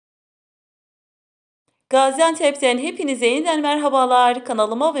Gaziantep'ten hepinize yeniden merhabalar.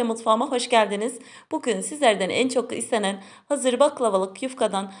 Kanalıma ve mutfağıma hoş geldiniz. Bugün sizlerden en çok istenen hazır baklavalık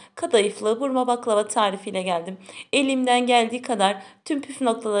yufkadan kadayıflı burma baklava tarifiyle geldim. Elimden geldiği kadar tüm püf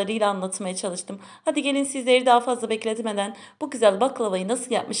noktalarıyla anlatmaya çalıştım. Hadi gelin sizleri daha fazla bekletmeden bu güzel baklavayı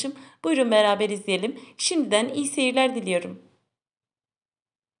nasıl yapmışım? Buyurun beraber izleyelim. Şimdiden iyi seyirler diliyorum.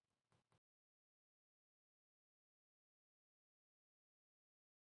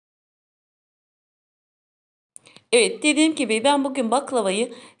 Evet, dediğim gibi ben bugün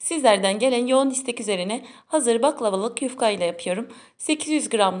baklavayı sizlerden gelen yoğun istek üzerine hazır baklavalık yufka ile yapıyorum. 800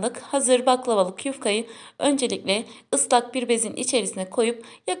 gramlık hazır baklavalık yufkayı öncelikle ıslak bir bezin içerisine koyup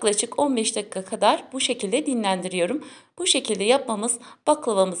yaklaşık 15 dakika kadar bu şekilde dinlendiriyorum. Bu şekilde yapmamız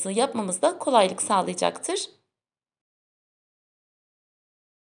baklavamızı yapmamızda kolaylık sağlayacaktır.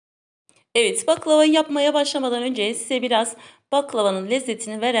 Evet, baklavayı yapmaya başlamadan önce size biraz baklavanın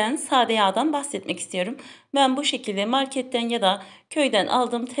lezzetini veren sade yağdan bahsetmek istiyorum. Ben bu şekilde marketten ya da köyden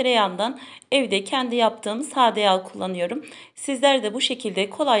aldığım tereyağından evde kendi yaptığım sade yağ kullanıyorum. Sizler de bu şekilde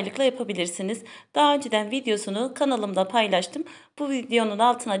kolaylıkla yapabilirsiniz. Daha önceden videosunu kanalımda paylaştım. Bu videonun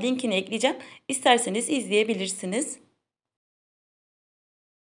altına linkini ekleyeceğim. İsterseniz izleyebilirsiniz.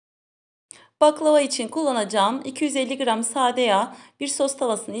 Baklava için kullanacağım 250 gram sade yağ bir sos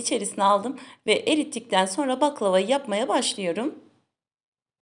tavasının içerisine aldım ve erittikten sonra baklavayı yapmaya başlıyorum.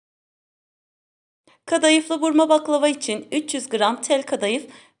 Kadayıflı burma baklava için 300 gram tel kadayıf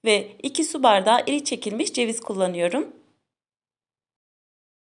ve 2 su bardağı iri çekilmiş ceviz kullanıyorum.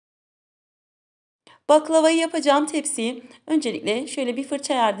 Baklavayı yapacağım tepsiyi öncelikle şöyle bir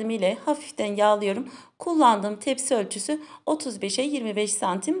fırça yardımıyla hafiften yağlıyorum. Kullandığım tepsi ölçüsü 35'e 25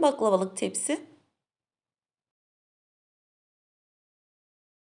 santim baklavalık tepsi.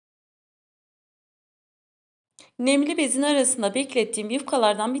 Nemli bezin arasında beklettiğim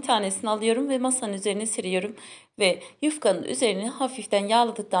yufkalardan bir tanesini alıyorum ve masanın üzerine seriyorum. Ve yufkanın üzerine hafiften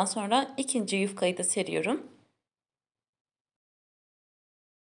yağladıktan sonra ikinci yufkayı da seriyorum.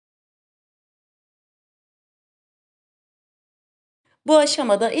 Bu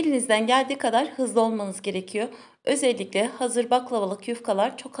aşamada elinizden geldiği kadar hızlı olmanız gerekiyor. Özellikle hazır baklavalık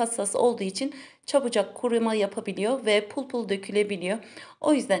yufkalar çok hassas olduğu için çabucak kuruma yapabiliyor ve pul pul dökülebiliyor.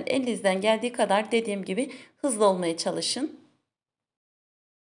 O yüzden elinizden geldiği kadar dediğim gibi hızlı olmaya çalışın.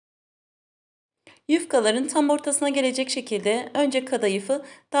 Yufkaların tam ortasına gelecek şekilde önce kadayıfı,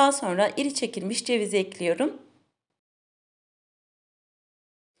 daha sonra iri çekilmiş cevizi ekliyorum.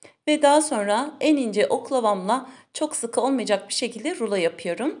 Ve daha sonra en ince oklavamla çok sıkı olmayacak bir şekilde rulo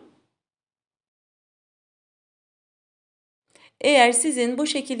yapıyorum. Eğer sizin bu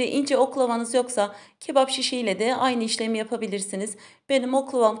şekilde ince oklavanız yoksa kebap şişiyle de aynı işlemi yapabilirsiniz. Benim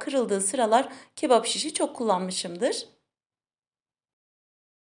oklavam kırıldığı sıralar kebap şişi çok kullanmışımdır.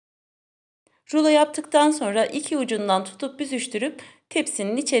 Rulo yaptıktan sonra iki ucundan tutup büzüştürüp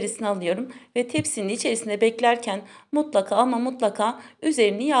tepsinin içerisine alıyorum ve tepsinin içerisinde beklerken mutlaka ama mutlaka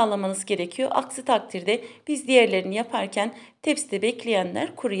üzerini yağlamanız gerekiyor. Aksi takdirde biz diğerlerini yaparken tepside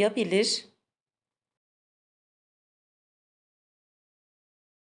bekleyenler kuruyabilir.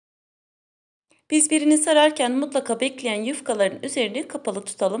 Biz birini sararken mutlaka bekleyen yufkaların üzerini kapalı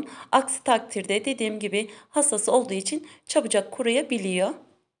tutalım. Aksi takdirde dediğim gibi hassas olduğu için çabucak kuruyabiliyor.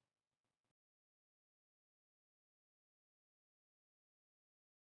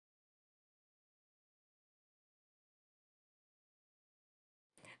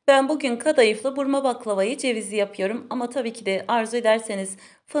 Ben bugün kadayıflı burma baklavayı cevizli yapıyorum ama tabii ki de arzu ederseniz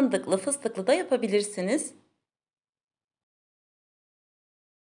fındıklı, fıstıklı da yapabilirsiniz.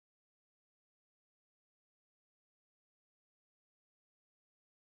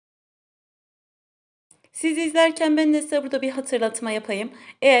 Siz izlerken ben de size burada bir hatırlatma yapayım.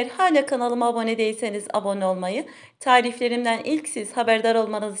 Eğer hala kanalıma abone değilseniz abone olmayı, tariflerimden ilk siz haberdar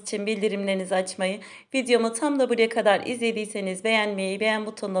olmanız için bildirimlerinizi açmayı, videomu tam da buraya kadar izlediyseniz beğenmeyi, beğen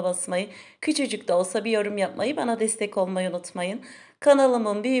butonuna basmayı, küçücük de olsa bir yorum yapmayı, bana destek olmayı unutmayın.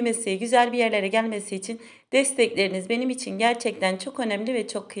 Kanalımın büyümesi, güzel bir yerlere gelmesi için destekleriniz benim için gerçekten çok önemli ve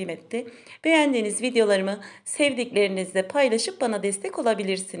çok kıymetli. Beğendiğiniz videolarımı sevdiklerinizle paylaşıp bana destek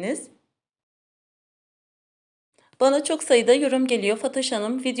olabilirsiniz. Bana çok sayıda yorum geliyor. Fatoş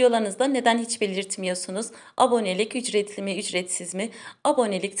Hanım, videolarınızda neden hiç belirtmiyorsunuz? Abonelik ücretli mi, ücretsiz mi?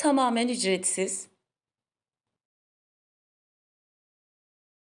 Abonelik tamamen ücretsiz.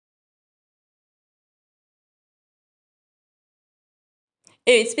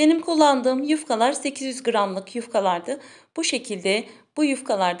 Evet, benim kullandığım yufkalar 800 gramlık yufkalardı. Bu şekilde bu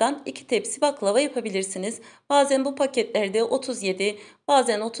yufkalardan 2 tepsi baklava yapabilirsiniz. Bazen bu paketlerde 37,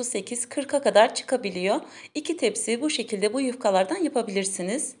 bazen 38, 40'a kadar çıkabiliyor. 2 tepsi bu şekilde bu yufkalardan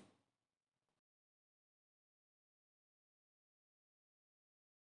yapabilirsiniz.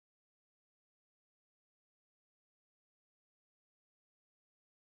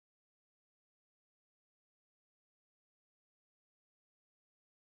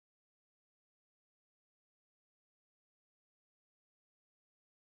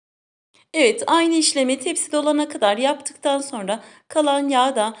 Evet, aynı işlemi tepsi dolana kadar yaptıktan sonra kalan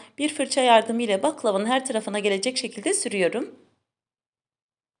yağı da bir fırça yardımıyla baklavanın her tarafına gelecek şekilde sürüyorum.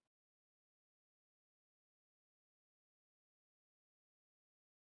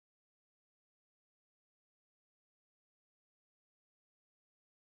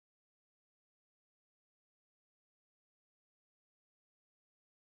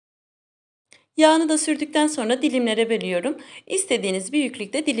 Yağını da sürdükten sonra dilimlere bölüyorum. İstediğiniz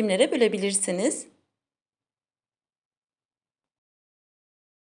büyüklükte dilimlere bölebilirsiniz.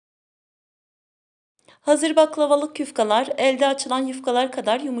 Hazır baklavalık yufkalar elde açılan yufkalar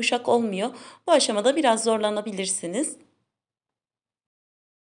kadar yumuşak olmuyor. Bu aşamada biraz zorlanabilirsiniz.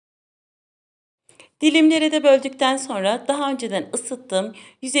 Dilimlere de böldükten sonra daha önceden ısıttığım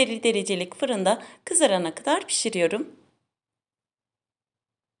 150 derecelik fırında kızarana kadar pişiriyorum.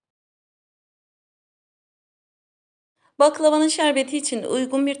 Baklavanın şerbeti için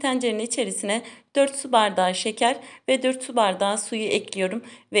uygun bir tencerenin içerisine 4 su bardağı şeker ve 4 su bardağı suyu ekliyorum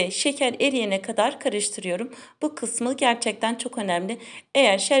ve şeker eriyene kadar karıştırıyorum. Bu kısmı gerçekten çok önemli.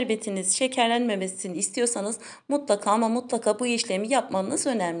 Eğer şerbetiniz şekerlenmemesini istiyorsanız mutlaka ama mutlaka bu işlemi yapmanız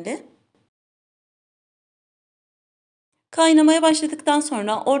önemli. Kaynamaya başladıktan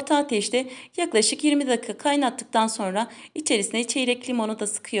sonra orta ateşte yaklaşık 20 dakika kaynattıktan sonra içerisine çeyrek limonu da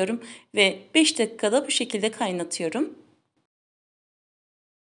sıkıyorum ve 5 dakikada bu şekilde kaynatıyorum.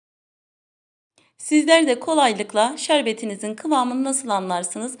 Sizler de kolaylıkla şerbetinizin kıvamını nasıl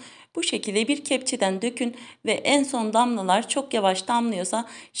anlarsınız? Bu şekilde bir kepçeden dökün ve en son damlalar çok yavaş damlıyorsa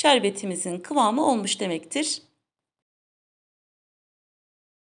şerbetimizin kıvamı olmuş demektir.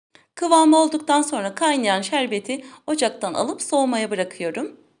 Kıvamı olduktan sonra kaynayan şerbeti ocaktan alıp soğumaya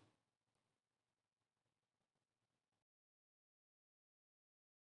bırakıyorum.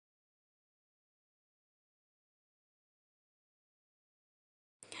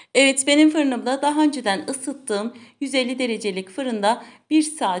 Evet, benim fırınımda daha önceden ısıttığım 150 derecelik fırında 1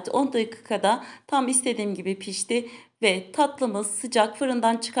 saat 10 dakikada tam istediğim gibi pişti ve tatlımız sıcak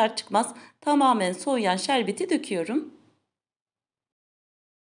fırından çıkar çıkmaz tamamen soğuyan şerbeti döküyorum.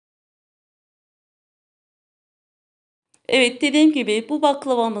 Evet, dediğim gibi bu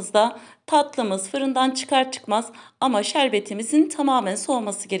baklavamızda tatlımız fırından çıkar çıkmaz ama şerbetimizin tamamen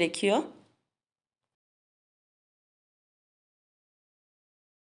soğuması gerekiyor.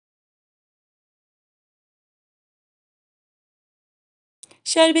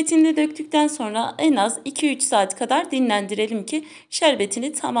 Şerbetini de döktükten sonra en az 2-3 saat kadar dinlendirelim ki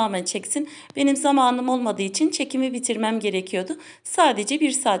şerbetini tamamen çeksin. Benim zamanım olmadığı için çekimi bitirmem gerekiyordu. Sadece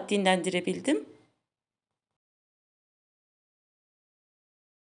 1 saat dinlendirebildim.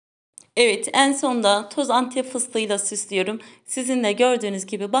 Evet, en sonda toz Antep fıstığıyla süslüyorum. Sizin de gördüğünüz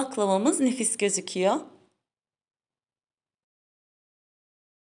gibi baklavamız nefis gözüküyor.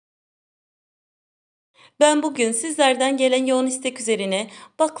 Ben bugün sizlerden gelen yoğun istek üzerine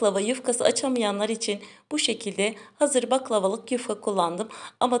baklava yufkası açamayanlar için bu şekilde hazır baklavalık yufka kullandım.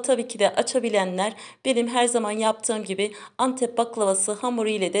 Ama tabii ki de açabilenler benim her zaman yaptığım gibi Antep baklavası hamuru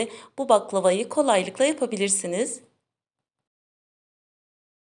ile de bu baklavayı kolaylıkla yapabilirsiniz.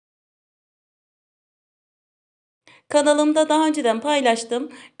 Kanalımda daha önceden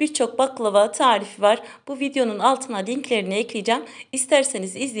paylaştığım birçok baklava tarifi var. Bu videonun altına linklerini ekleyeceğim.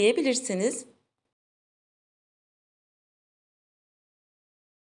 İsterseniz izleyebilirsiniz.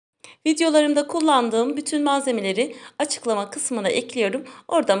 Videolarımda kullandığım bütün malzemeleri açıklama kısmına ekliyorum.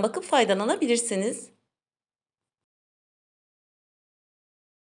 Oradan bakıp faydalanabilirsiniz.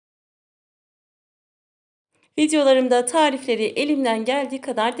 Videolarımda tarifleri elimden geldiği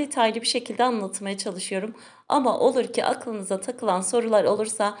kadar detaylı bir şekilde anlatmaya çalışıyorum. Ama olur ki aklınıza takılan sorular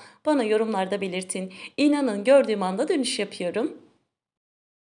olursa bana yorumlarda belirtin. İnanın gördüğüm anda dönüş yapıyorum.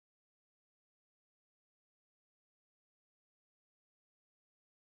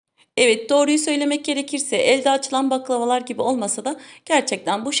 Evet, doğruyu söylemek gerekirse elde açılan baklavalar gibi olmasa da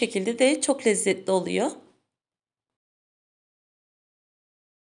gerçekten bu şekilde de çok lezzetli oluyor.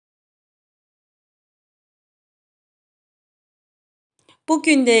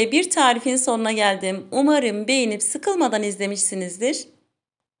 Bugün de bir tarifin sonuna geldim. Umarım beğenip sıkılmadan izlemişsinizdir.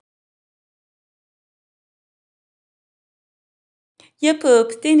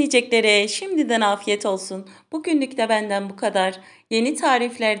 Yapıp deneyeceklere şimdiden afiyet olsun. Bugünlük de benden bu kadar. Yeni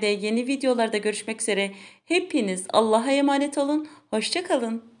tariflerde, yeni videolarda görüşmek üzere. Hepiniz Allah'a emanet olun. Hoşça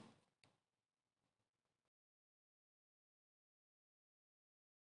kalın.